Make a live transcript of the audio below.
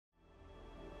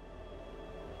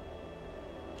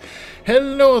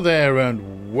Hello there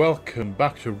and welcome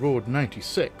back to Road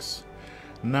 96.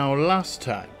 Now last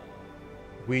time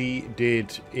we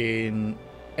did an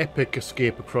epic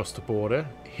escape across the border,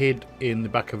 hid in the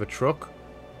back of a truck,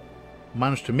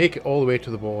 managed to make it all the way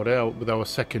to the border with our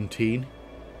second teen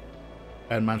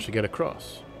and managed to get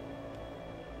across.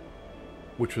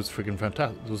 Which was freaking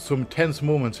fantastic. There was some tense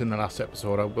moments in the last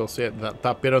episode, I will say.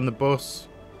 That bit on the bus,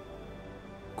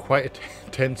 quite a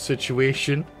tense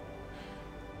situation.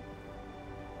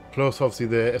 Plus, obviously,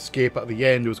 the escape at the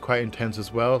end was quite intense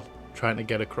as well, trying to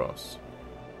get across.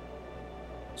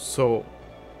 So,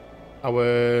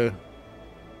 I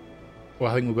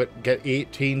think we'll get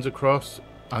 8 teens across.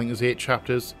 I think there's 8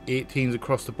 chapters, 8 teens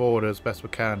across the border as best we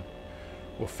can.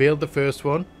 We failed the first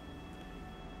one.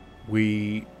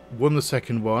 We won the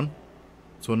second one.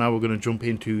 So now we're going to jump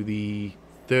into the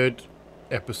third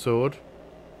episode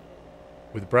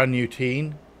with a brand new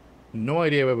teen. No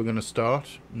idea where we're going to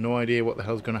start. No idea what the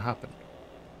hell's going to happen.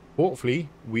 Hopefully,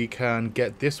 we can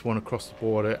get this one across the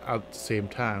border at the same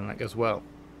time, like as well.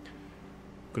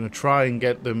 I'm going to try and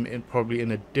get them in probably in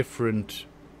a different,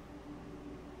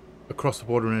 across the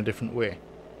border in a different way.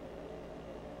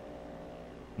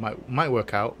 Might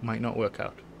work out, might not work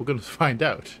out. We're going to find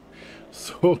out.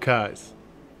 So, guys,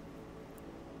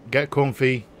 get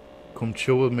comfy. Come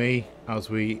chill with me as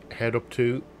we head up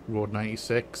to Road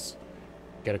 96.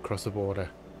 Get across the border.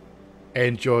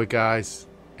 Enjoy, guys.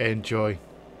 Enjoy.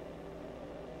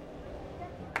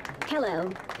 Hello,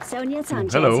 Sonia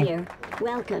Sanchez here.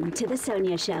 Welcome to the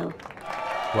Sonia Show.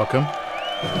 Welcome.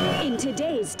 In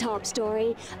today's top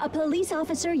story, a police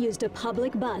officer used a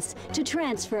public bus to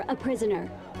transfer a prisoner.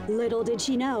 Little did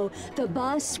she know, the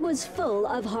bus was full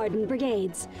of hardened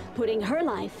brigades, putting her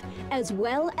life, as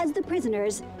well as the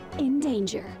prisoners, in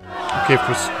danger. Okay,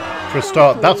 for a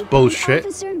start, that's bullshit. The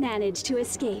officer managed to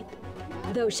escape.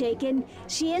 Though shaken,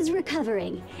 she is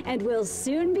recovering and will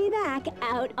soon be back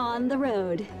out on the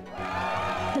road.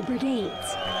 The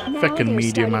brigades. Now they're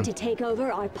starting to take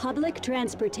over our public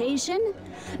transportation.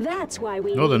 That's why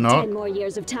we need 10 more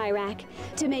years of Tyrak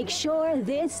to make sure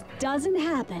this doesn't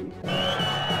happen.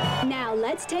 Now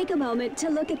let's take a moment to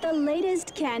look at the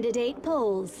latest candidate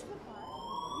polls.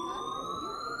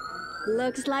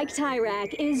 Looks like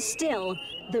Tyrak is still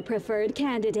the preferred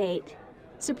candidate.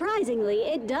 Surprisingly,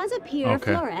 it does appear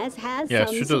Flores has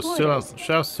some supporters.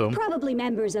 She has some. Probably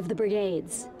members of the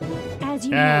brigades. As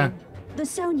you know, the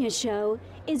Sonia Show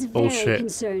is very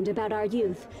concerned about our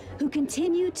youth who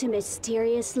continue to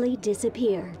mysteriously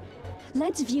disappear.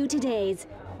 Let's view today's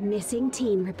missing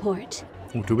teen report.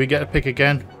 Ooh, do we get a pick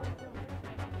again?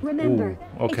 Remember,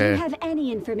 if you have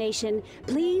any information,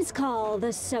 please call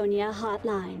the Sonia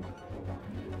hotline.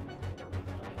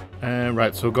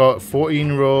 Right, so got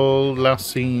 14-year-old last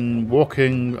seen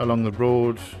walking along the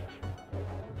road,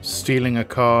 stealing a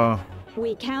car.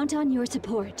 We count on your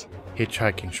support.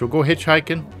 Hitchhiking. Should we go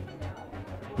hitchhiking?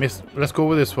 Let's go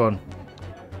with this one.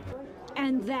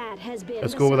 And that has been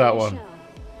Let's go with that one.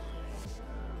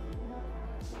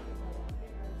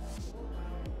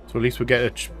 So at least we'll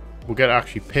get to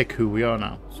actually pick who we are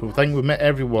now. So I think we've met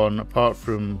everyone apart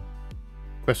from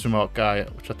question mark guy,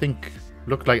 which I think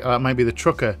looked like that might be the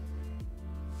trucker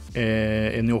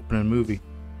in the opening movie.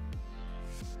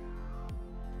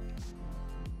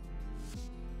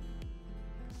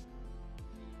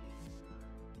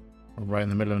 We're right in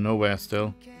the middle of nowhere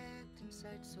still.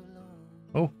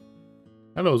 Oh,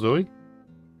 hello Zoe.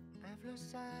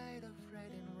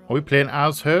 Are we playing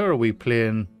as her or are we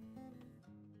playing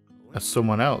as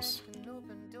someone else?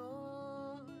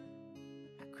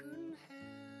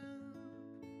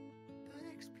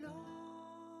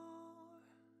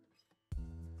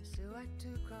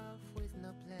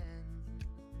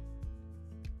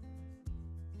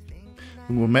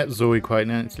 We met Zoe quite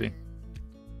nicely.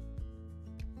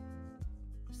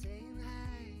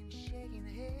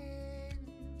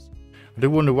 I do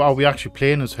wonder, are we actually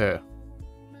playing as her?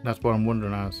 That's what I'm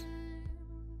wondering as.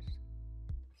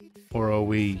 Or are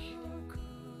we...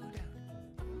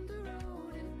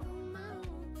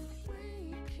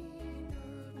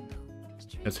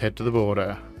 Let's head to the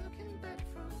border.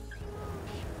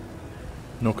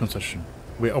 No concession.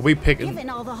 Are we picking... Given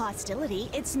all the hostility,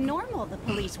 it's normal the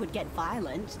police would get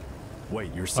violent.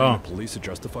 Wait, you're saying the police are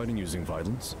justified in using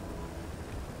violence?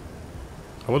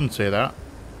 I wouldn't say that.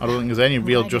 I don't think there's any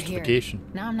real justification.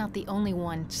 Now I'm not the only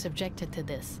one subjected to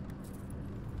this.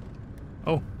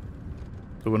 Oh.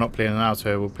 So we're not playing as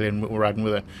her, we're riding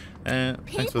with her.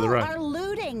 Thanks for the ride. People are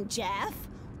looting, Jeff.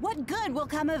 What good will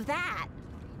come of that?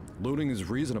 Looting is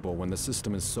reasonable when the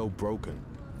system is so broken.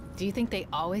 Do you think they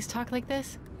always talk like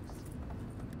this?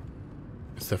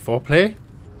 Is there foreplay?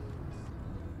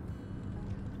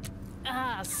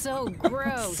 so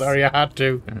gross. Sorry, I had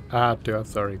to. I'm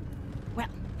sorry. Well,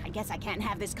 I guess I can't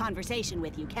have this conversation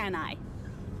with you, can I?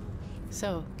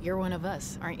 So, you're one of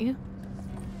us, aren't you?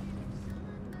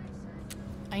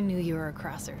 I knew you were a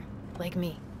crosser, like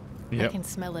me. Yep. I can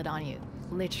smell it on you,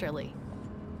 literally.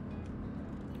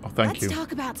 Oh, thank you. Let's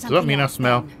talk about Does something that mean I else,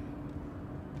 smell? then.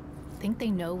 Think they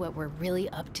know what we're really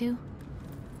up to?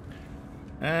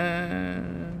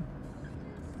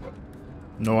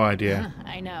 No idea.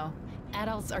 I know.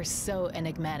 Adults are so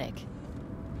enigmatic.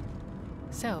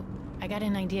 So, I got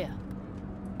an idea.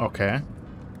 Okay.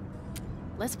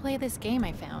 Let's play this game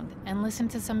I found and listen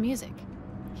to some music.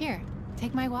 Here,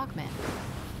 take my Walkman.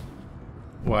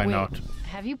 Why Wait, not?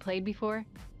 have you played before?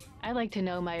 I like to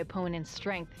know my opponent's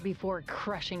strength before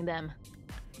crushing them.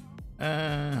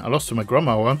 I lost to my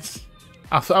grandma once.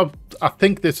 I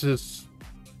think this is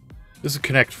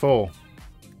Connect 4.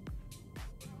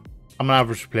 I'm an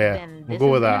average player. Then We'll this go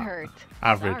is with gonna that. hurt.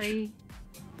 Average.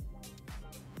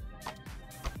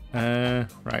 Sorry.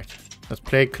 Right. Let's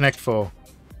play Connect 4.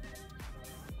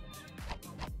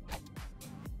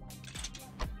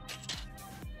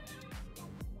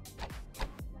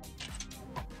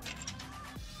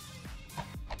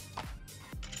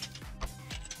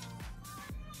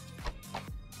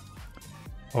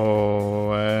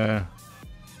 Oh,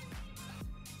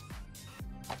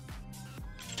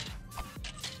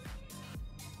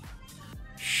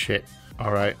 shit.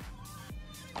 All right.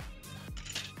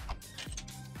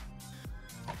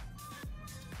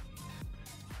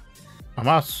 I'm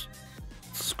us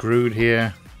screwed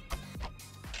here.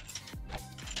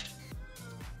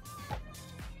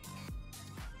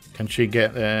 Can she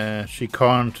get there? She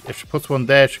can't. If she puts one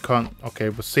there, she can't. Okay,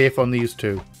 we're safe on these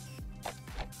two.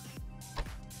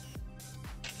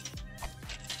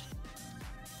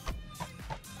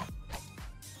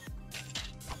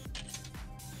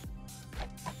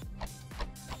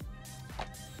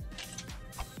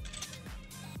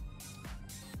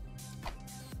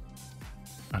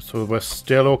 So we're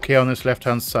still okay on this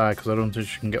left-hand side because I don't think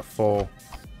she can get 4.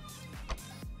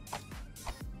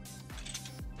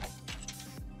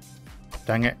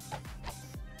 Dang it.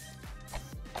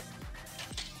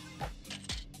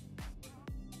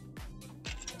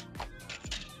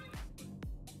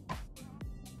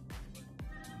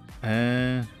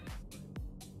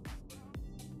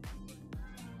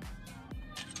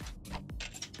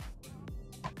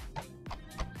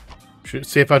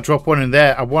 See if I drop one in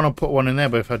there. I want to put one in there,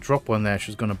 but if I drop one there,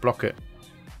 she's going to block it.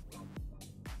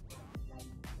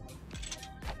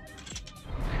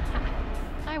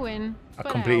 I win. I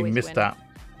but completely always missed win. that.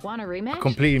 Want a rematch? I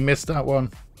completely missed that one.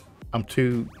 I'm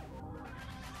too... Do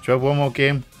you have one more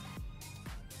game?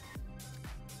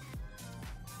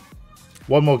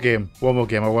 One more game. One more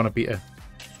game. I want to beat her.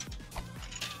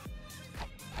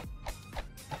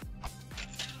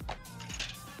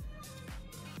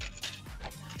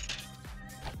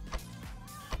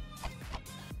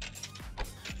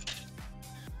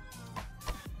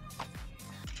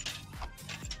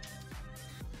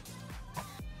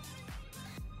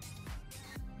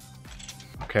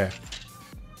 Okay.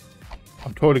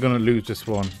 I'm totally going to lose this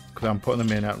one because I'm putting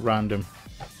them in at random.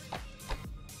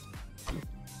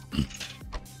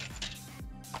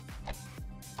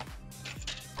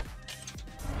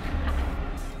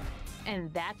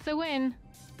 And that's a win.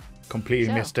 Completely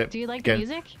So, missed it. do you like Again. the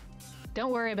music?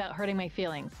 Don't worry about hurting my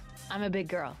feelings. I'm a big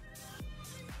girl.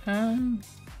 I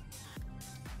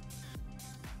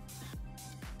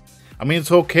mean,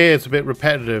 it's okay. It's a bit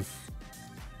repetitive.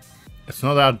 It's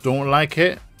not that I don't like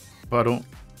it, but I don't...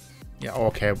 Yeah,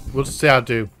 okay. We'll just say I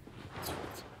do.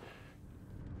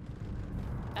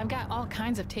 I've got all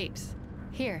kinds of tapes.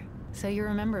 Here, so you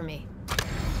remember me.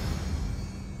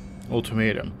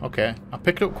 Ultimatum. Okay. I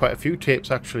picked up quite a few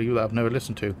tapes, actually, that I've never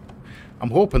listened to. I'm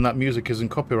hoping that music isn't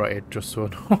copyrighted, just so I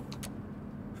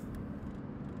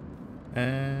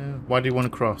know. Why do you want to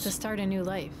cross? To start a new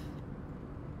life.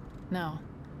 No,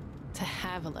 to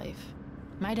have a life.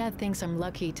 My dad thinks I'm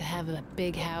lucky to have a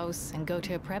big house and go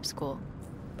to a prep school,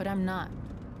 but I'm not.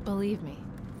 Believe me.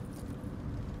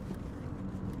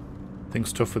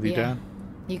 Things tough with your Yeah, dad?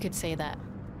 you could say that.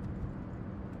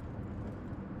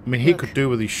 I mean, he Look, could do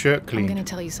with his shirt I'm clean. gonna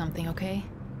tell you something, okay?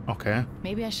 Okay.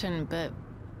 Maybe I shouldn't, but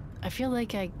I feel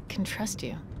like I can trust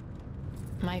you.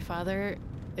 My father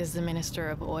is the Minister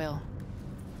of Oil.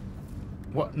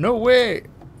 What? No way!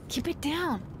 Keep it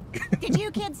down. Did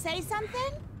you kids say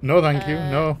something? No, thank you.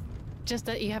 No. Just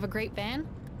that you have a great van? Your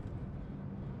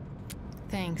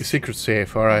Thanks. secret's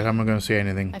safe. Alright, I'm not going to say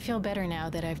anything. I feel better now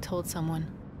that I've told someone.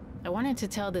 I wanted to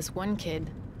tell this one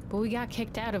kid, but we got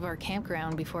kicked out of our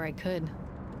campground before I could.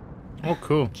 Oh,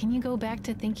 cool. Can you go back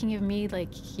to thinking of me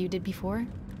like you did before?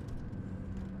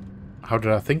 How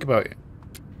did I think about it?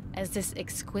 As this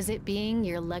exquisite being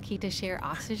you're lucky to share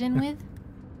oxygen with?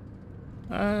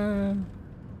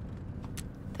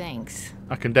 Thanks.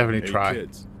 I can definitely Hey, try.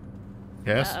 kids,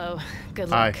 Yes? Uh-oh. Good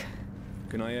Hi. luck.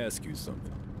 can I ask you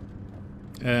something?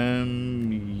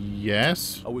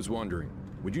 Yes? I was wondering,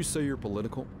 would you say you're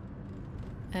political?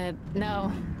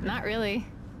 No, not really.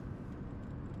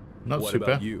 Not What super.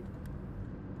 about you?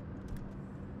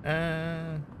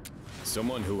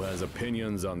 Someone who has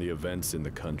opinions on the events in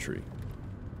the country.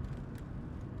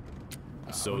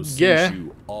 So since yeah.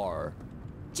 you are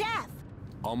Jeff!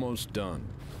 almost done,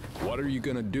 what are you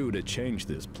gonna do to change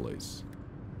this place?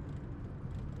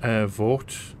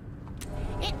 Vote.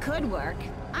 It could work.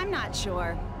 I'm not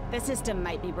sure. The system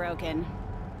might be broken.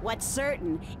 What's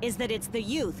certain is that it's the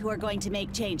youth who are going to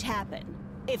make change happen.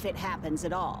 If it happens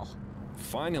at all.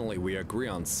 Finally, we agree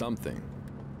on something.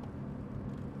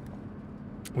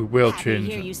 We will Happy change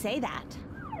to hear it. you say that.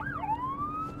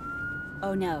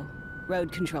 Oh no.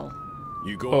 Road control.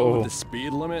 You go Uh-oh. over the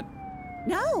speed limit?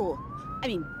 No! I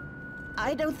mean,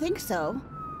 I don't think so.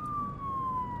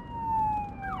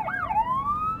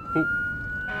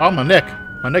 Oh, my neck.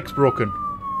 My neck's broken.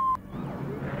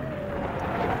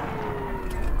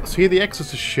 See the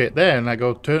exorcist shit there, and I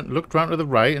go looked round to the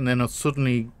right, and then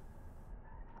suddenly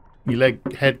your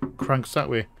head cranks that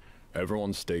way.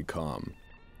 Everyone stay calm.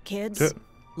 Kids, Yeah.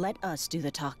 let us do the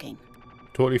talking.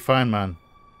 Totally fine, man.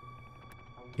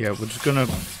 Yeah, we're just gonna.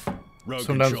 Road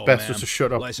Sometimes control, best ma'am. just to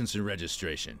shut up. License and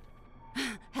registration.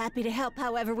 Happy to help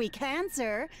however we can,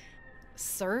 sir.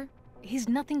 Sir? He's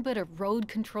nothing but a road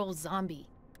control zombie.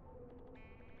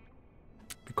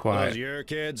 Be Those quiet. your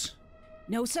kids?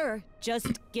 No, sir.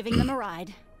 Just giving them a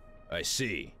ride. I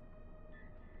see.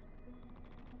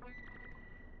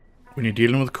 When you're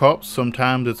dealing with cops,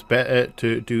 sometimes it's better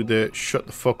to do the shut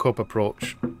the fuck up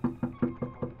approach.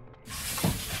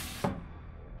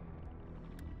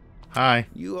 Hi.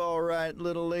 You all right,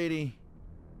 little lady?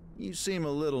 You seem a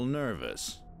little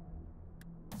nervous.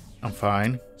 I'm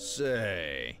fine.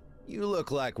 Say, you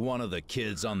look like one of the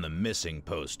kids on the missing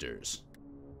posters.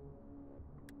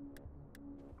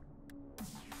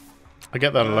 I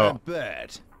get that a I lot.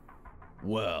 bet.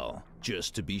 Well,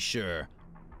 just to be sure,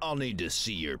 I'll need to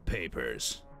see your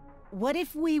papers. What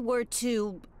if we were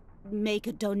to make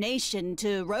a donation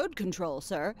to road control,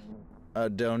 sir? A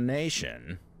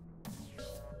donation?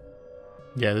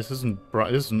 Yeah, this isn't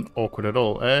awkward at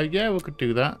all. Yeah, we could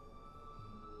do that.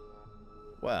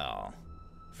 Well,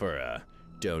 for a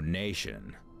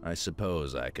donation, I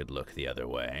suppose I could look the other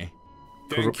way.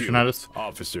 Thank Corruption you, at its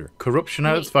officer. corruption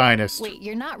at its finest. Wait,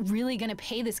 you're not really gonna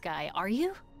pay this guy, are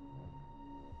you?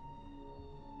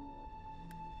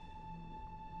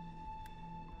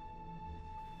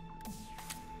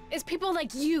 It's people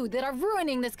like you that are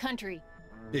ruining this country.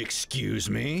 Excuse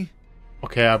me?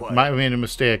 Okay, I might have made a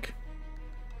mistake.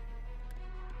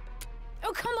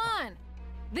 Oh, come on!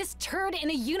 This turd in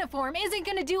a uniform isn't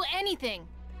gonna do anything.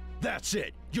 That's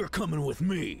it. You're coming with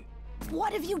me.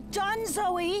 What have you done,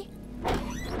 Zoe?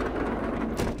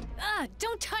 Ah,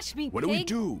 don't touch me, What do we pig.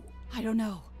 do? I don't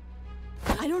know.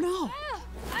 I don't know.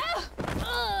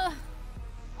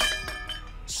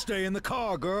 Stay in the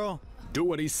car, girl. Do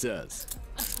what he says.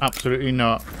 Absolutely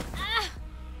not.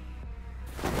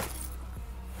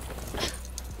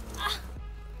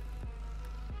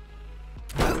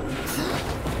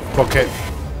 Fuck it.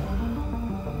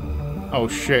 Oh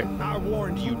shit. I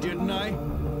warned you, didn't I?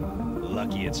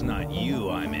 Lucky it's not you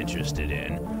I'm interested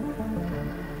in.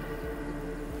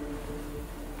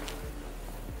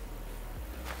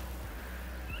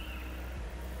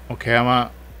 Okay, I'm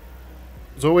at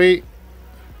Zoe.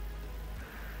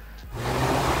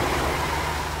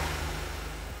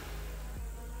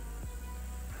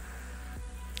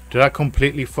 Did I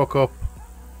completely fuck up?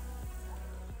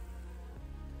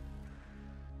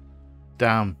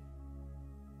 Damn.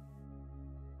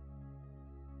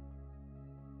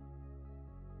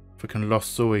 Freaking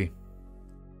lost Zoe.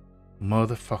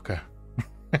 Motherfucker.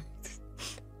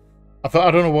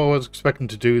 I don't know what I was expecting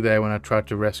to do there when I tried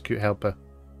to help her.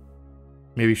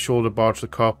 Maybe shoulder barge the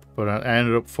cop, but I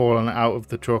ended up falling out of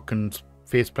the truck and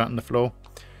face planting the floor.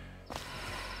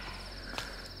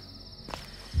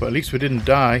 But at least we didn't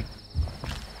die.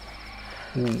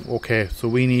 Ooh, okay, so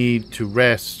we need to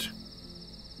rest.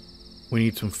 We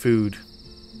need some food.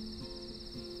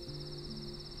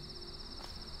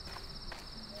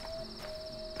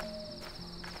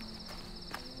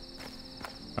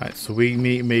 Right, so we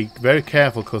need to be very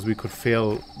careful because we could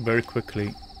fail very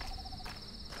quickly.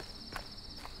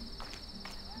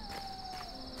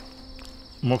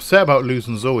 I'm upset about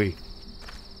losing Zoe.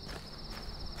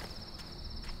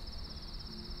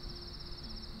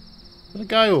 The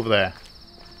guy over there.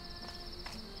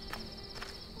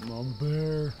 Mama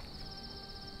Bear.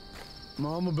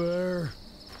 Mama Bear.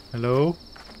 Hello?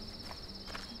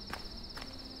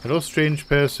 Hello, strange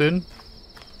person.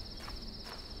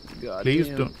 Please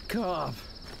don't. Cop.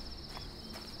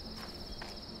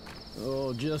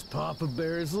 Oh, just Papa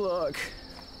Bear's luck.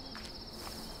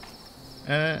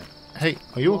 Hey,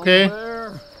 are you okay?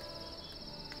 Bear.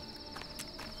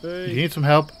 Hey, Do you need some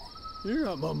help? you're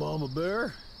not my Mama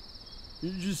Bear.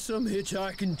 You're just some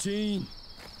hitchhiking teen.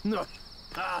 No.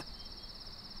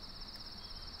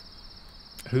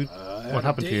 Who? What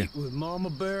happened to you? With Mama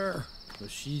Bear,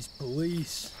 but she's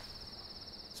police.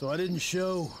 So I didn't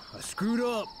show. I screwed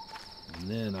up. And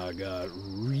then I got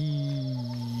real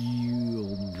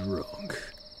drunk.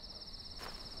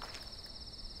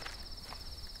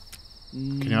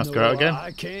 Can you ask her out again?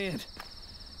 I can't.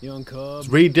 Young cub. It's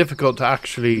really difficult to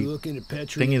actually You're looking at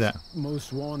Petria, thingy that.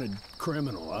 most wanted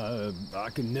criminal. I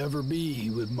can never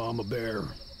be with Mama Bear.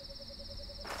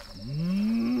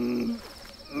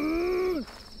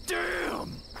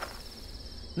 Damn!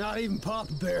 Not even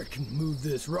Papa Bear can move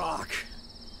this rock.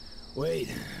 Wait.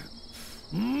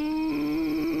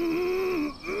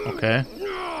 Okay.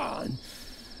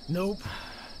 Nope.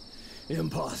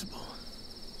 Impossible.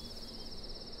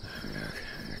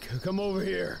 Come over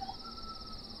here.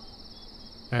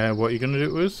 What are you gonna do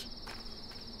to us?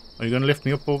 Are you gonna lift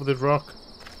me up over this rock?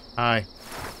 Aye.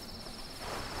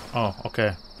 Oh,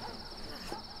 okay.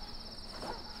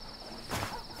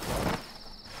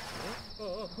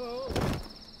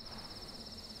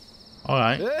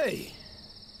 Alright. Hey!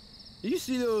 You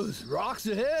see those rocks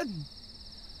ahead?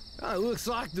 It looks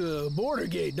like the border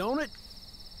gate, don't it?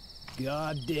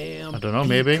 Goddamn. I don't know,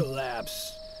 maybe.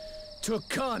 Collapse. Took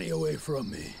Connie away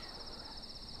from me.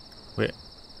 Wait.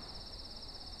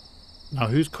 Now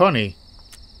who's Connie?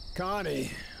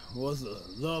 Connie was the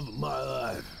love of my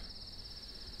life.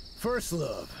 First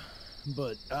love.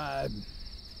 But I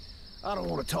don't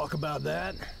want to talk about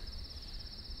that.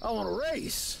 I want to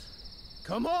race.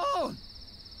 Come on!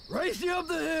 Race you up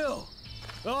the hill!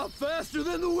 I'm faster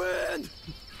than the wind!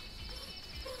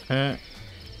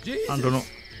 Jesus! I don't know.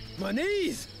 My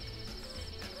knees!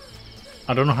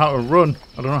 I don't know how to run.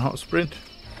 I don't know how to sprint.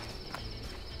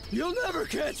 You'll never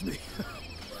catch me!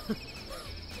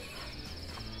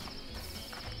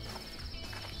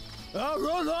 I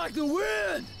run like the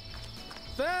wind!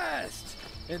 Fast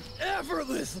and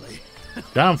effortlessly!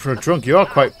 Damn, for a drunk, you are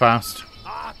quite fast.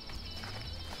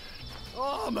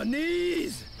 Oh, my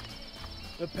knees!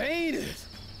 The pain is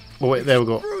Oh, wait, there we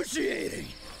go. excruciating!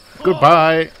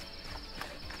 Goodbye.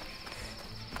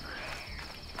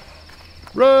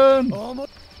 Run!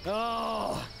 Almost.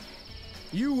 Oh,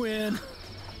 you win,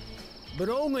 but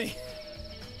only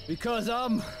because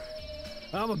I'm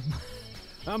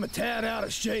a tad out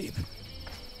of shape.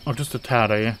 Oh, just a tad,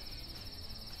 are you?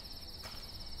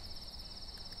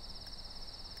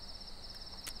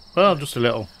 Well, just a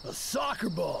little. A soccer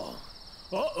ball.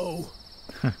 Uh-oh.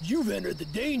 You've entered the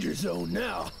danger zone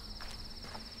now.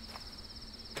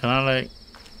 Can I, like...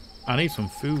 I need some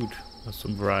food. Or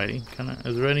some variety. Can I...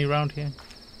 Is there any around here?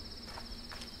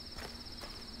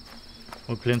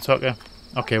 We're playing soccer?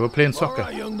 Okay, we're playing soccer. All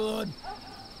right, young blood.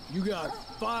 You got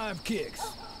 5 kicks.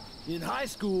 In high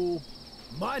school,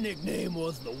 my nickname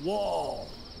was The Wall.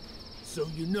 So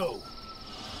you know.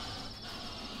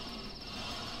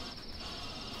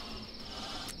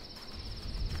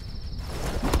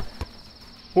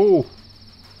 Oh!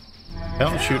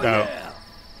 Don't shoot out. Yeah.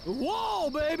 The Wall,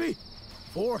 baby!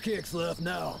 4 kicks left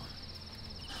now.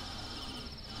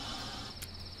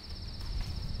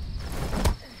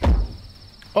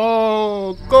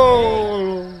 Oh,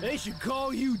 goal! They should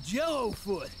call you Jello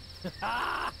Foot.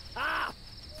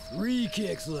 3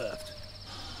 kicks left.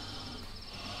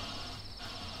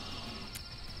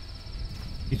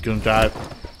 He's gonna dive.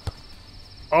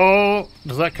 Oh,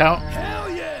 does that count? Hell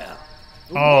yeah!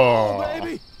 The Oh, Wall,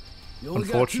 baby! You only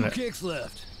unfortunate. got 2 kicks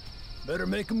left. Better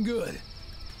make them good.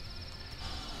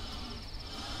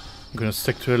 I'm gonna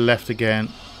stick to the left again.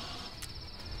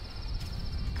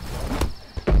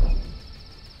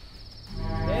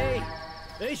 Hey,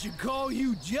 they should call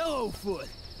you Jello Foot.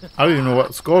 I don't even know what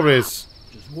the score is.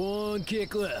 Just 1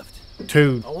 kick left.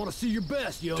 2. I want to see your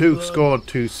best, young 2 blood. scored,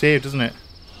 2 saved, isn't it?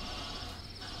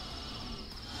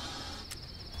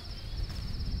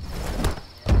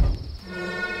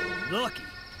 Lucky.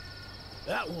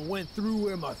 That one went through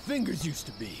where my fingers used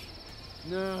to be.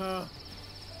 Nah,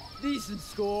 decent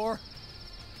score.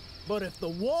 But if the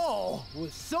Wall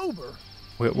was sober,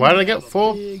 Wait, why did I get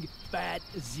 4? big fat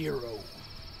 0.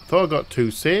 I thought I got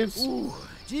 2 saves. Ooh,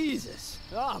 Jesus.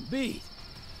 I'm beat.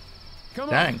 Come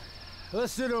Dang. on.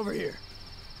 Let's sit over here.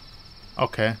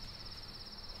 Okay.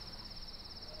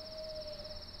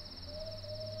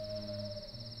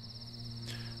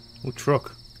 Oh,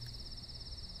 truck.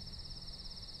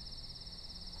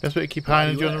 Best way to keep high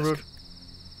energy on the road.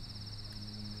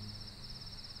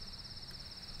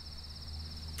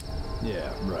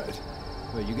 Yeah, right.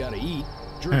 Well, you gotta eat,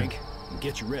 drink, and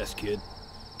get your rest, kid.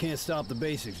 Can't stop the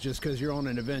basics just because you're on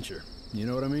an adventure. You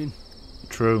know what I mean?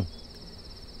 True.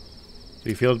 Do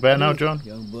you feel better now, John?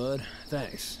 Young blood,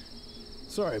 thanks.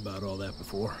 Sorry about all that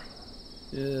before.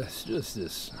 Yeah, it's just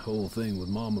this whole thing with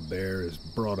Mama Bear has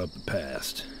brought up the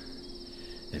past.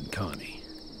 And Connie.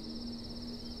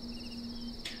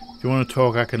 If you want to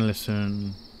talk, I can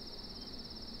listen.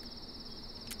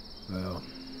 Well,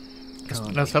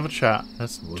 let's have a chat.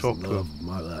 Let's talk the to love her. of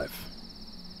my life.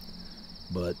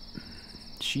 But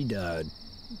she died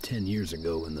 10 years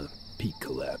ago in the peak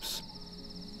collapse.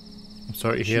 I'm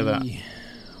sorry to hear that. She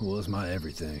was my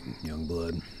everything, young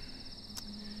blood.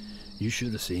 You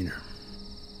should have seen her.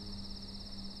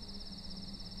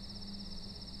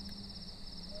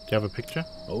 Do you have a picture?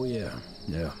 Oh yeah,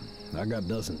 yeah. I got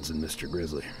dozens in Mr.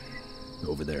 Grizzly.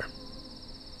 Over there.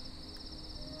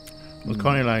 What's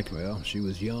Connie like? Well, she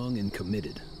was young and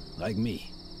committed, like me.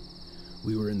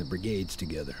 We were in the brigades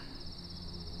together.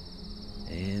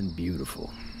 And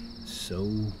beautiful. So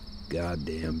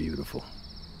goddamn beautiful.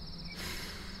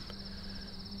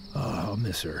 Oh, I'll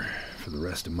miss her for the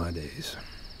rest of my days.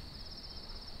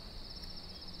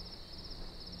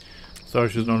 Sorry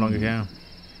she's no longer here.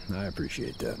 I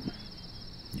appreciate that,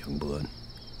 young blood.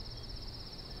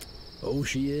 Oh,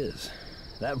 she is.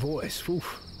 That voice, whew.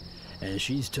 And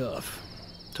she's tough.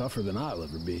 Tougher than I'll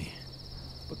ever be.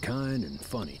 But kind and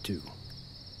funny, too.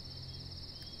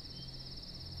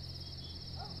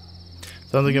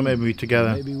 Sounds like you may be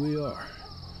together. Maybe we are.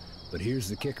 But here's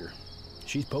the kicker.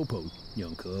 She's popoed,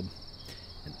 young cub.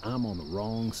 And I'm on the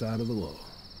wrong side of the law.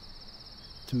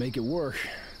 To make it work,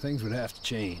 things would have to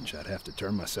change. I'd have to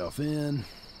turn myself in.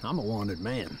 I'm a wanted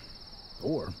man.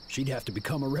 Or she'd have to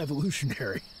become a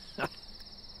revolutionary.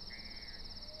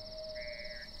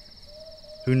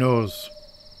 Who knows?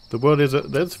 The world is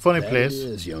that's a funny place. That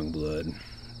it is, young blood.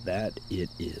 That it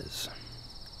is.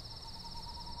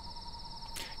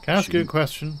 Can I ask you a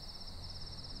question?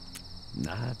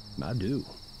 I do.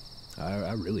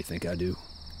 I really think I do.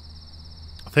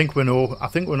 I think we know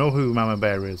who Mama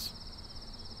Bear is.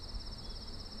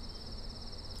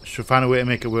 Should find a way to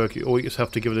make it work. You always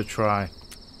have to give it a try.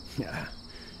 Yeah.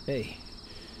 Hey,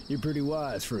 you're pretty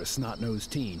wise for a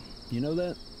snot-nosed teen. You know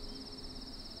that?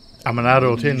 I'm an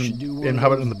adult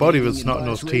inhabiting the body of a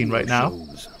snot-nosed teen right now.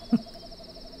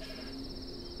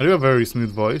 I do have a very smooth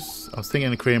voice. I was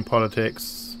thinking of Korean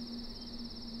politics.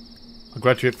 I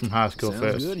graduated from high school Sounds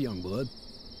first. Good, young blood.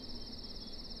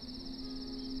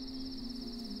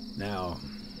 Now,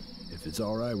 if it's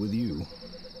all right with you,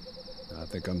 I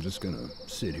think I'm just gonna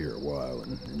sit here a while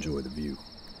and enjoy the view.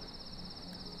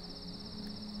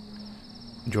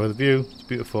 Enjoy the view. It's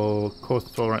beautiful. Of course,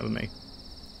 it's all right with me.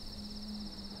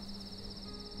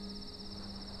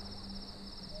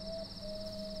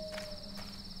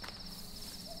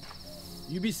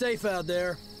 You be safe out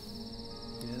there.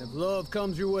 And if love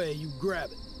comes your way, you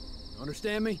grab it.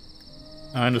 Understand me?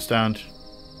 I understand.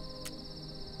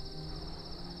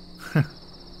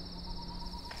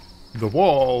 The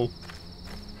wall.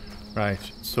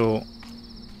 Right, so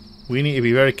we need to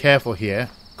be very careful here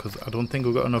because I don't think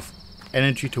we've got enough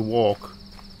energy to walk.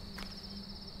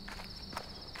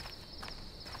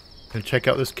 Gonna check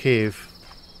out this cave.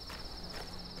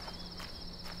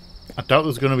 I doubt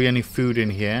there's going to be any food in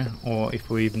here, or if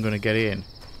we're even going to get in.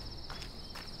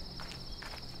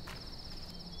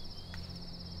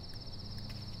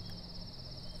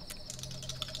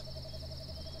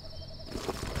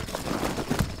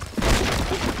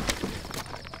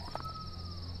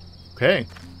 Okay.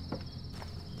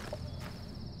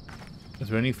 Is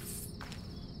there any...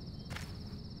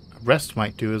 rest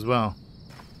might do as well.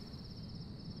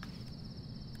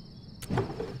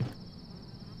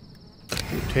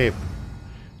 Tape.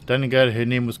 Standing guard, her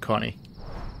name was Connie.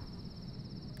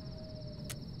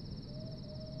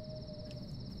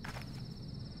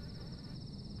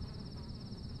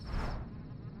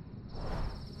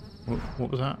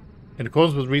 What was that? In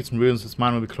accordance with recent rules, this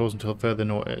mine will be closed until further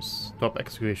notice. Stop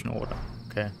execution order.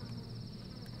 Okay.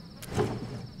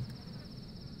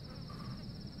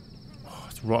 Oh,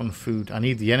 it's rotten food. I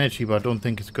need the energy, but I don't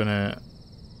think it's gonna...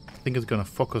 I think it's gonna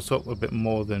fuck us up a bit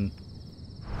more than...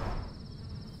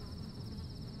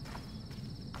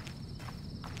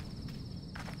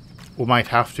 we might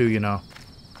have to, you know.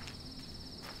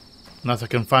 Unless I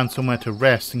can find somewhere to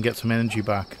rest and get some energy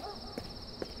back.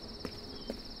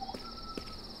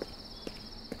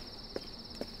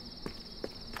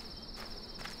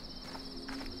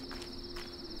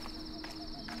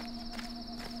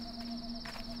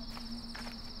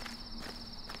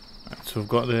 so we've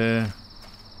got the...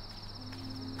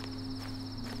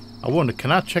 I wonder, can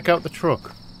I check out the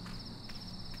truck?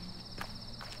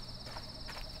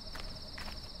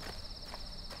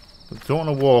 I don't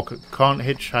want to walk. Can't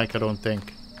hitchhike, I don't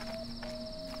think.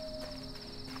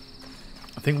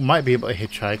 I think we might be able to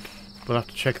hitchhike. We'll have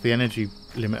to check the energy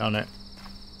limit on it.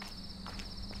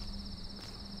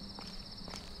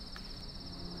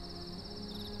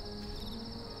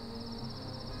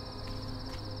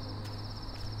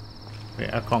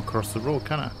 Wait, I can't cross the road,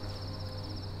 can I?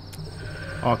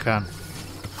 Oh, I can.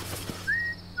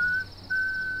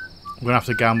 I'm gonna have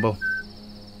to gamble.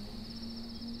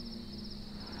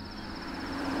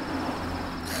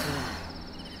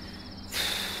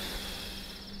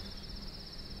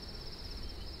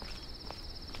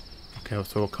 Okay,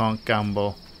 so I can't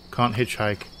gamble. Can't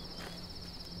hitchhike.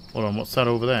 Hold on, what's that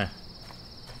over there?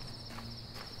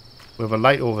 We have a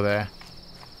light over there.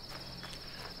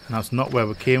 And that's not where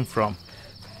we came from.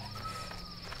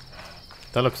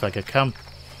 That looks like a camp.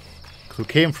 Because we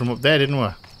came from up there, didn't we?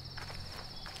 I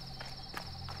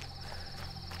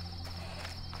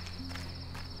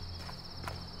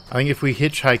think if we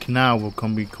hitchhike now, we'll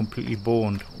be completely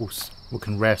boned. We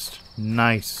can rest.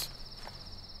 Nice.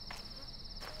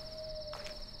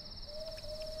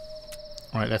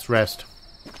 Alright, let's rest.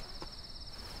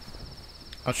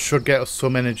 That should get us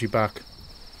some energy back.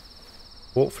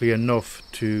 Hopefully enough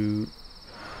to...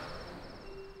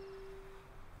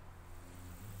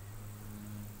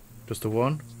 Just the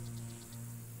one?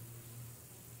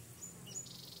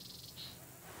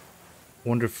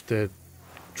 Wonder if the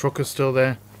truck is still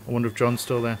there. I wonder if John's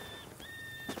still there.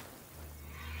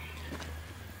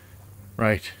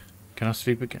 Right. Can I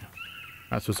sleep again?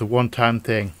 That's just a one-time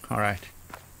thing. Alright.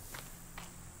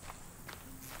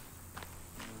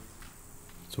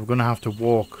 So we're going to have to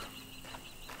walk.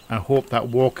 I hope that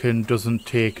walking doesn't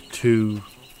take two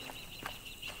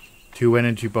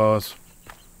energy bars.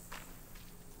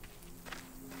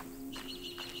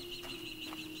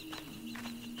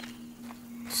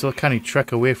 Still can he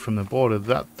trek away from the border?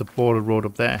 That's the border road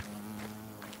up there.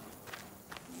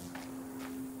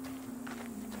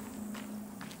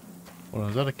 Well,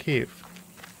 is that a cave?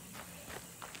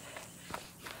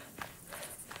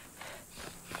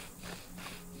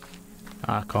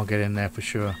 I can't get in there for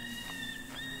sure.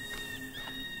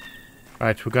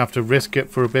 Right, we're gonna have to risk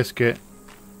it for a biscuit.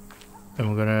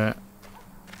 And we're gonna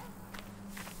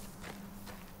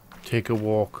take a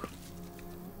walk.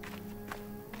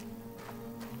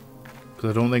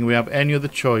 Because I don't think we have any other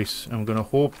choice. And we're gonna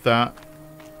hope that...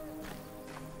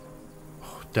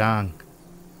 Oh, dang.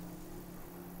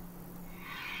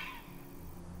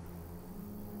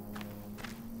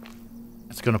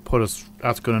 It's gonna put us...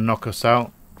 That's gonna knock us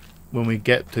out. When we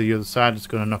get to the other side, it's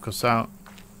gonna knock us out.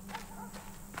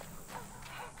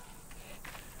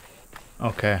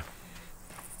 Okay.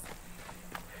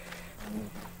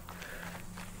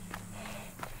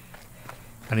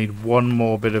 I need one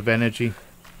more bit of energy.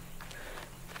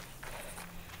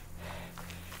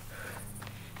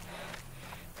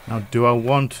 Now, do I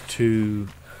want to...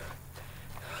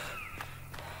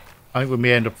 I think we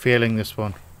may end up failing this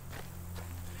one.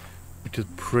 Which is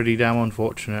pretty damn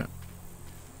unfortunate.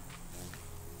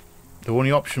 The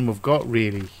only option we've got,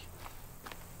 really,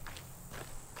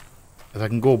 is I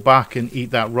can go back and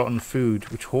eat that rotten food,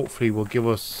 which hopefully will give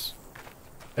us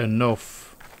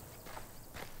enough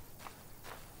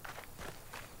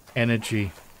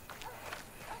energy.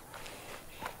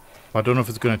 I don't know if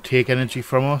it's going to take energy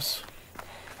from us.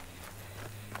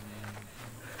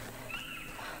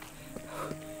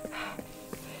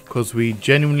 Because we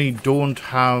genuinely don't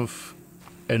have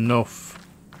enough.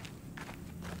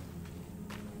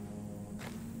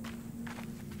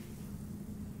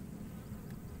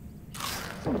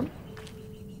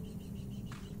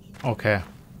 Okay.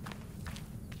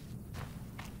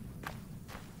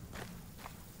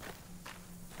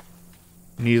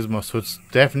 Needs more, so it's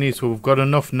definitely, so we've got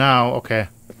enough now. Okay,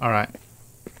 alright.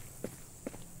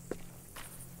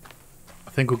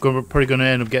 I think we're probably going to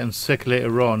end up getting sick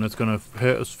later on. It's going to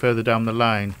hurt us further down the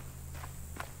line.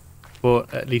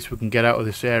 But at least we can get out of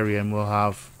this area and we'll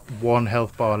have one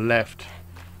health bar left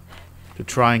to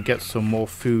try and get some more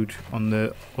food on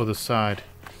the other side.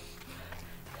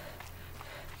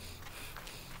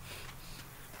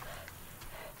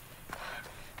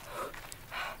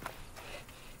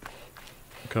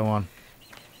 Go on.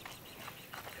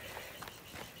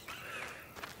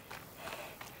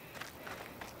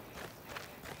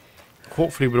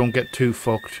 Hopefully we don't get too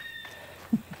fucked.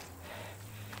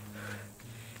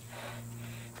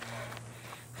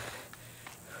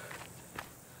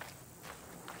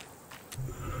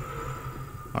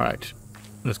 Alright.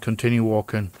 Let's continue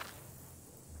walking.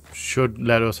 should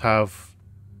let us have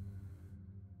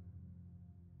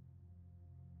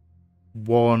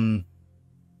one.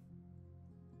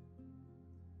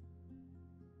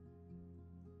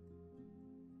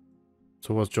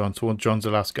 So what's John? So John's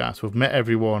the last guy. So we've met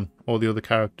everyone, all the other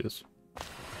characters.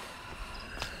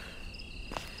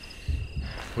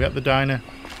 We at the diner.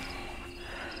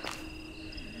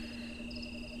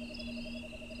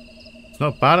 It's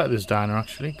not bad at this diner,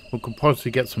 actually. We could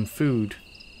possibly get some food.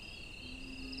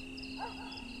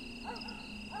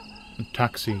 And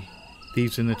taxi.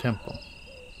 Thieves in the temple.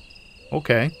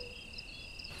 Okay.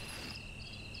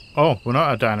 Oh, we're not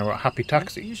at a diner, we're at Happy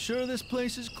Taxi. Are you sure this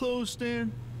place is closed,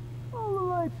 Stan? All the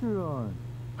lights are on.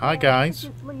 Hi, guys.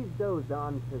 Just leave those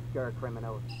on to scare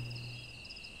criminals.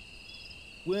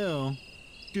 Well,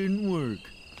 didn't work.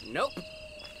 Nope.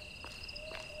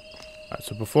 Right,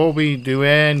 so before we do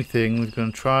anything, we're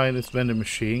going to try this vending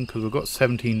machine because we've got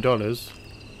 $17.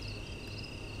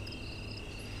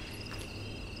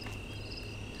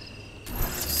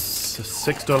 It's a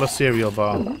 $6 cereal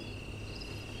bar.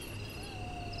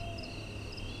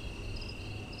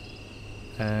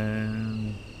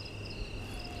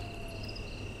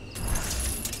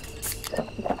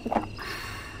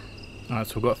 Alright,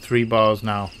 so we've got 3 bars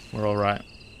now. We're alright.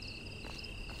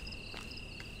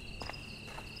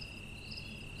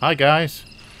 Hi guys.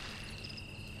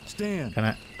 Stan. Can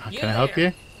I help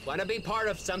you? Wanna be part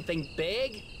of something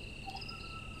big?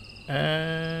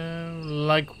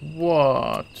 Like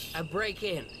what? A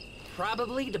break-in.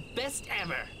 Probably the best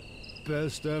ever.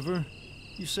 Best ever?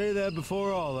 You say that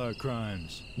before all our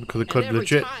crimes. Because it could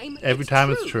legit. Every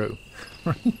time it's true.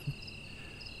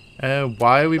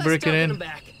 Why are we breaking in?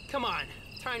 Back. Come on.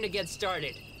 Time to get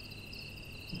started.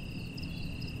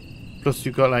 Plus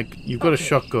you've got a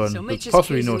shotgun, so but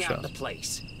possibly no shots. The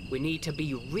place. We need to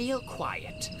be real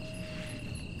quiet.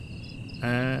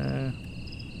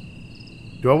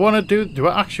 Do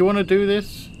I actually want to do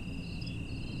this?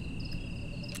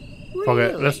 Really?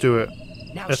 Okay, let's do it.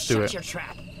 Now let's do shut it. your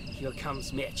trap. Here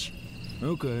comes Mitch.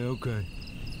 Okay.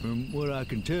 From what I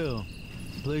can tell,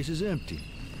 the place is empty.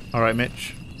 Alright,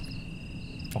 Mitch.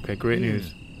 Okay, great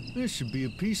news. This should be a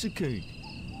piece of cake.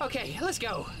 Okay, let's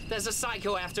go. There's a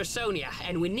psycho after Sonia,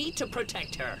 and we need to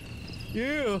protect her.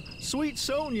 Yeah, sweet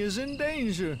Sonia's in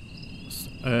danger.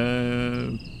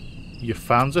 Your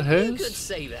fans are hers? You could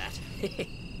say that.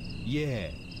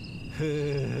 Yeah.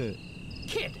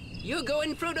 Kid, you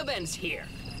going through the vents here.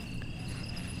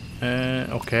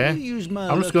 Okay.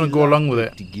 I'm just gonna go along with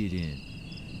it. To get in.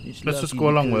 Let's just go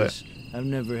along with it. I've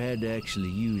never had to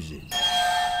actually use it.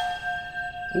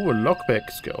 Ooh, a lockpick.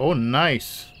 Oh,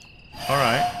 nice.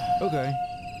 Alright. Okay,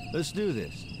 let's do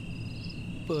this.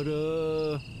 But,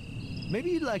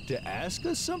 maybe you'd like to ask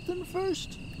us something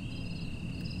first?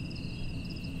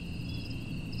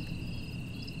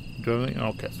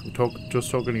 Okay, so we're just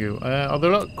talking to you. Are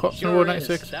there a lot of cops on Road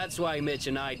 96? That's why Mitch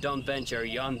and I don't venture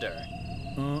yonder.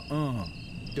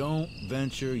 Don't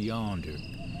venture yonder.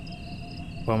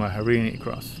 Bummer, I really need to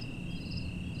cross.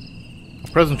 A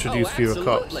present should use fewer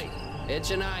cops.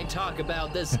 Mitch and I talk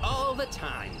about this all the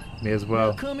time. Me as well.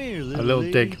 Now come here, A little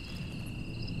lady. dig.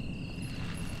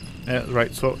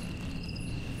 Right, so...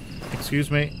 Excuse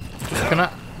me. Just can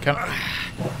I...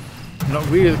 Not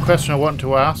really the question I want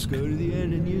to ask. Go to the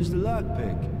end and use the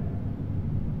lockpick.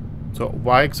 So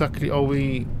why exactly are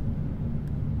we...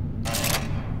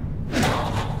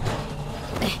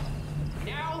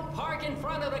 Now park in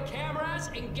front of the cameras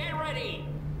and get ready.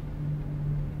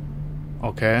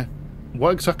 Okay.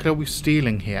 What exactly are we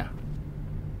stealing here?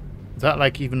 Is that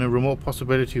like even a remote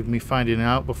possibility of me finding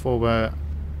out before we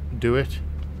do it?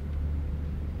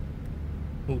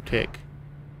 Ooh, take.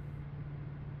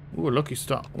 Ooh, a lucky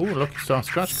star. Ooh, a lucky star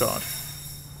scratch card.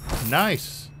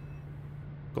 Nice.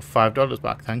 Got $5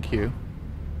 back, thank you.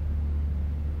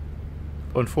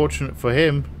 Unfortunate for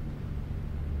him.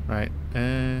 Right.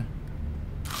 Damn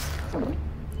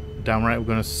right, we're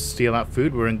gonna steal that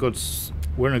food. We're in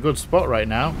a good spot right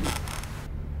now.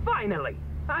 Finally!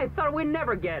 I thought we'd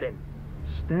never get it.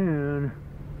 Stan,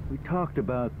 we talked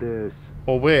about this.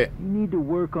 Oh wait, You need to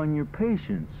work on your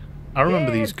patience. I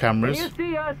remember these cameras. You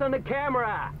see us on the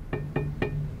camera.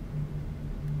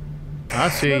 I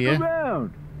see Look you.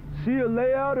 around. See a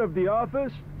layout of the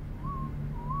office?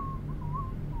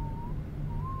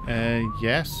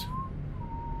 Yes.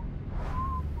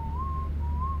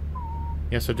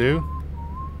 Yes, I do.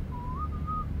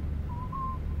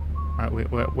 Alright, wait,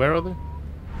 where are they?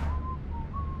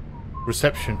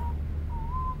 Reception.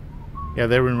 Yeah,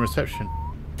 they're in reception.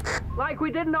 Like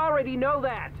we didn't already know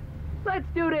that. Let's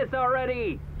do this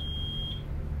already.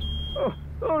 Oh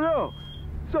no!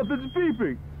 Something's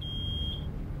beeping.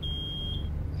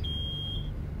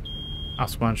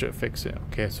 Ask manager to fix it.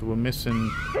 Okay, so we're missing...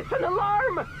 It's an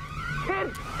alarm!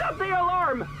 Kid, stop the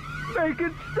alarm! Make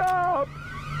it stop!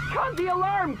 Cut the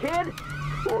alarm, kid!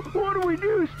 What do we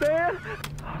do, Stan?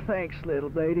 Oh, thanks, little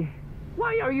lady.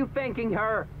 Why are you thanking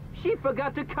her? She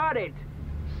forgot to cut it.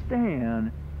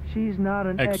 Stan, she's not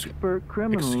an expert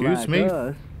criminal excuse like me?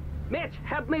 us. Mitch,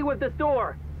 help me with this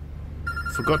door.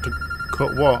 Forgot to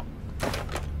cut what?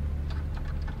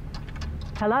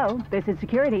 Hello, this is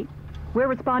security. We're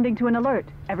responding to an alert.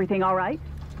 Everything all right?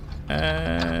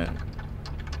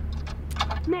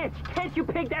 Mitch, can't you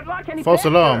pick that lock any False faster?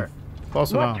 alarm.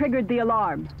 False What alarm. triggered the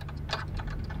alarm?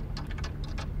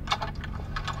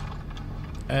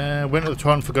 Went to the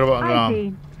toilet and forgot about an I alarm.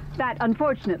 see. That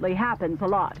unfortunately happens a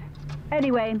lot.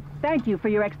 Anyway, thank you for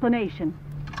your explanation.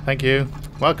 Thank you.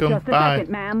 Welcome. Just a Bye.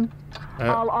 second, ma'am.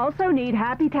 I'll also need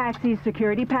Happy Taxi's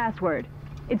security password.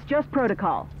 It's just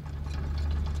protocol.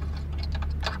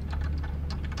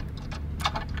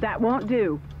 That won't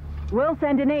do. We'll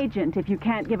send an agent if you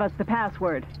can't give us the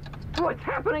password. What's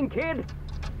happening, kid?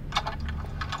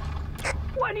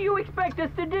 What do you expect us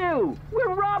to do?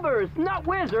 We're robbers, not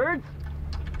wizards.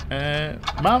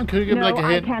 Mom, could you give me like a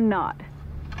I hint? cannot.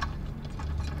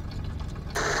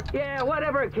 Yeah,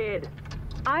 whatever, kid.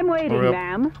 I'm waiting, Hurry up.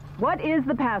 ma'am. What is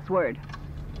the password?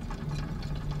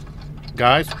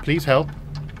 Guys, please help.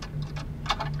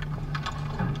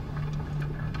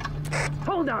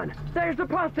 Hold on. There's a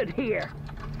post-it here.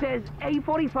 Says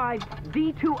A45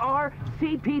 D2R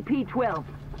CPP12.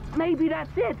 Maybe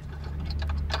that's it.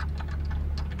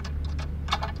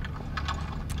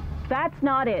 That's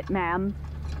not it, ma'am.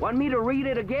 Want me to read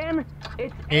it again?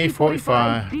 It's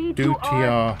A45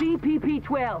 D2R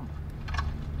CPP12.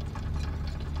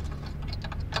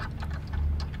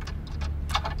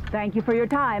 Thank you for your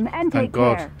time and Thank take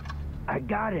God. care. I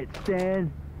got it,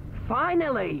 Stan.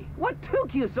 Finally! What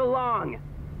took you so long?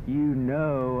 You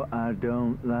know I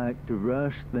don't like to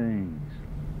rush things.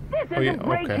 This Oh, yeah, isn't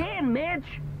break-in, Mitch.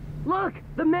 Look,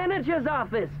 the manager's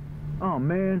office. Oh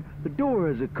man, the door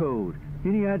has a code.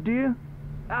 Any idea?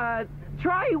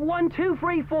 Try 1, 2,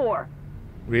 3, 4.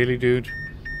 Really, dude?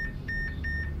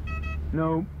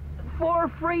 No.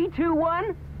 4, 3, 2,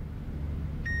 1?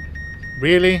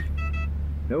 Really?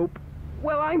 Nope.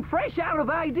 Well, I'm fresh out of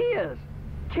ideas.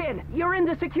 Kid, you're in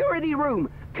the security room.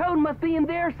 Code must be in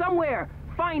there somewhere.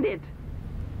 Find it.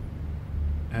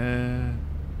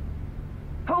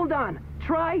 Hold on.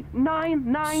 Try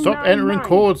 999. Stop entering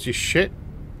codes, you shit.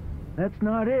 That's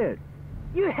not it.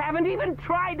 You haven't even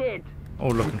tried it. Oh,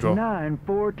 look and drop. 9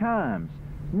 4 times.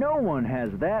 No one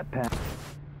has that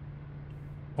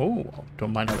Oh,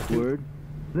 don't mind that. password.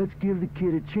 Let's give the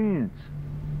kid a chance.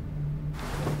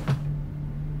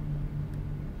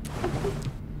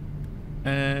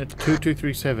 It's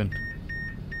 2237.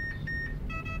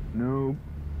 No.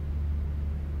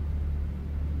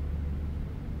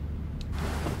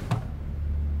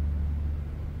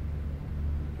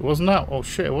 It wasn't that. Oh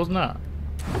shit, it wasn't that.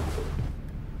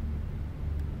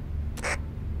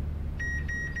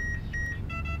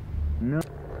 No.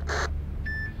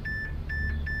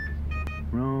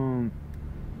 Wrong.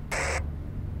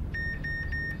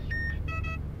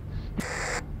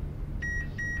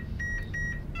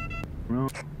 Wrong.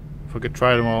 If I could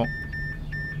try them all.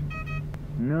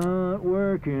 Not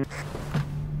working.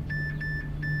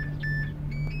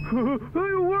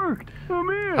 It worked! I'm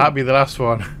in! That'd be the last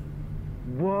one.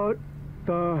 What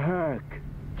the heck?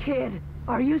 Kid,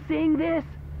 are you seeing this?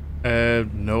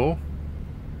 No.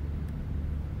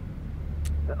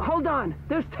 Hold on.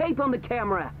 There's tape on the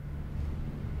camera.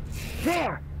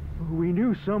 There. We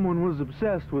knew someone was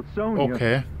obsessed with Sonia.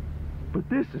 Okay. But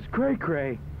this is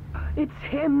cray-cray. It's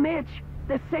him, Mitch.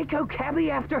 The Seiko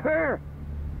cabbie after her.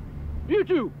 You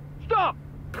two, stop!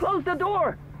 Close the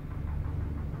door.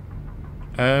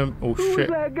 Oh Who was shit.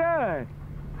 that guy?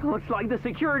 Looks like the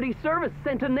security service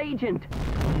sent an agent.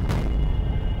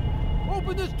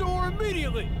 Open this door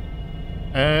immediately.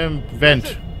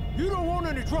 Vent. You don't want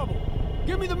any trouble.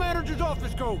 Give me the manager's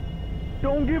office code.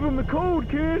 Don't give him the code,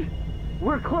 kid.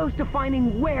 We're close to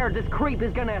finding where this creep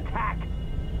is gonna attack.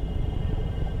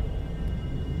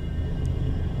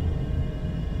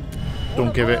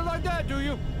 Don't give it. Like that, do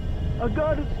you? I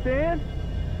got it, Stan.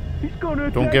 He's gonna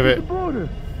attack Don't give at it. the border.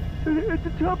 At the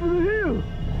top of the hill.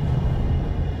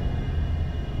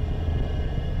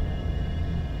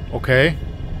 Okay.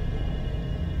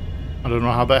 I don't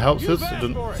know how that helps us. I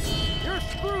don't... You're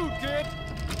screwed, kid.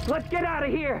 Let's get out of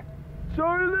here.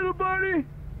 Sorry, little buddy.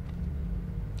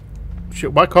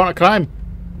 Shit, why can't I climb?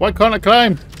 Why can't I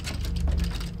climb?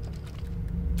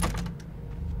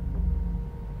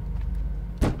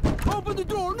 Open the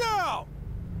door now.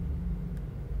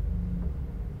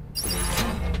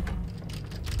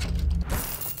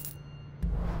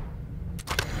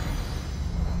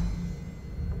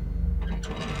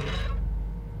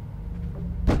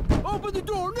 Open the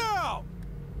door now!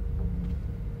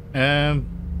 Am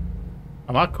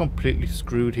I completely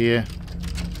screwed here?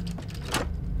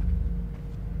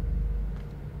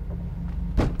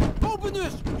 Open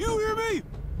this! You hear me?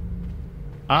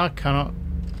 I cannot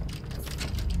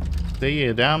see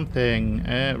a damn thing.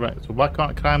 Right, so why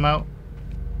can't I climb out?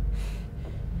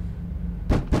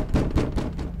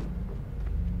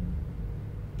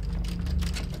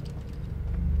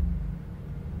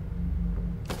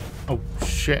 Oh,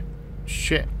 shit.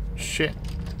 Shit. Shit.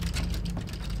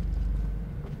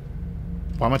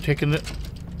 Why am I taking it?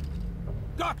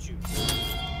 Got you!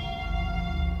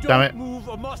 Damn it. Don't move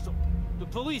a muscle. The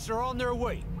police are on their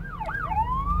way.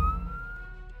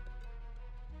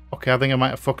 Okay, I think I might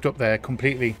have fucked up there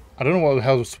completely. I don't know what the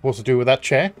hell I was supposed to do with that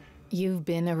chair. You've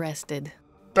been arrested.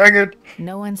 Dang it!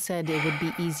 No one said it would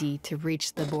be easy to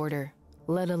reach the border,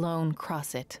 let alone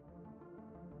cross it.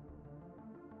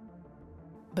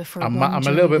 But for I'm one a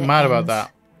journey little bit that mad about ends,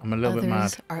 that. I'm a little bit mad.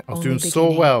 others are I was only doing so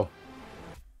beginning. well.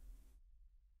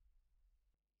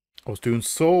 I was doing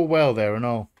so well there and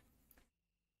all.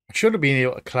 I should have been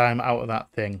able to climb out of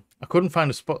that thing. I couldn't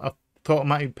find a spot. I thought I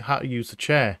might have had to use the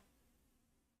chair.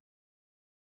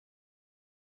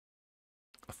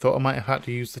 I thought I might have had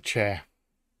to use the chair.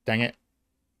 Dang it.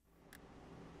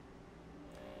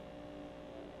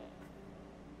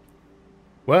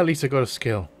 Well, at least I got a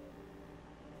skill.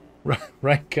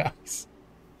 Right, guys.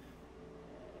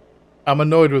 I'm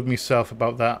annoyed with myself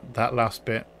about that last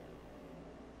bit.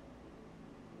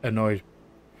 Annoyed.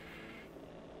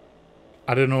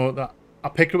 I don't know that I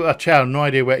picked up that chair. I have no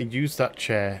idea where to use that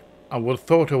chair. I would have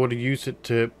thought I would have used it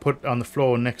to put on the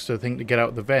floor next to the thing to get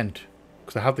out the vent,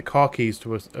 because I have the car keys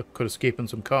to could escape in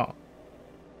some car.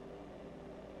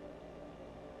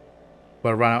 But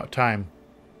I ran out of time,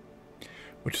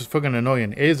 which is fucking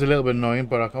annoying. It is a little bit annoying,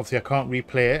 but obviously I can't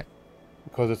replay it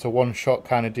because it's a one-shot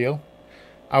kind of deal.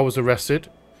 I was arrested,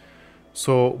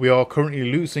 so we are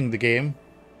currently losing the game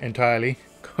entirely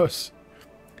because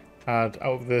out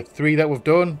of the 3 that we've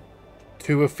done,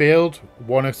 2 have failed,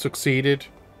 1 has succeeded.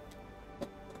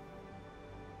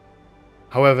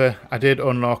 However, I did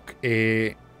unlock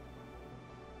a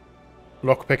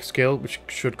lockpick skill, which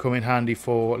should come in handy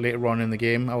for later on in the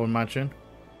game, I would imagine.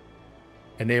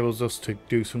 Enables us to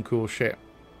do some cool shit,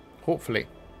 hopefully.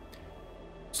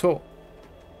 So,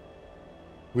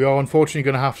 we are unfortunately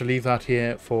going to have to leave that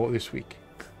here for this week.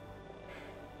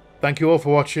 Thank you all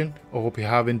for watching. I hope you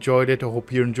have enjoyed it. I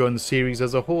hope you're enjoying the series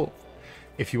as a whole.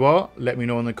 If you are, let me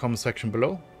know in the comment section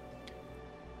below.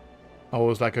 I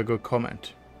always like a good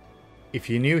comment. If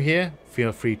you're new here,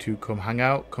 feel free to come hang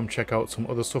out, come check out some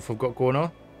other stuff I've got going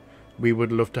on. We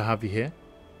would love to have you here.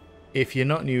 If you're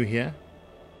not new here,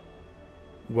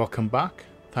 welcome back.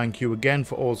 Thank you again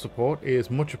for all support. It is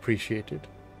much appreciated.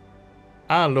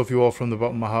 I love you all from the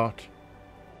bottom of my heart.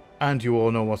 And you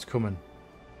all know what's coming.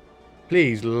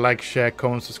 Please like, share,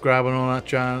 comment, subscribe and all that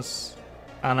jazz.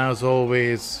 And as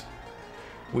always,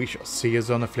 we shall see you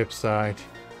on the flip side.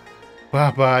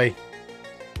 Bye bye.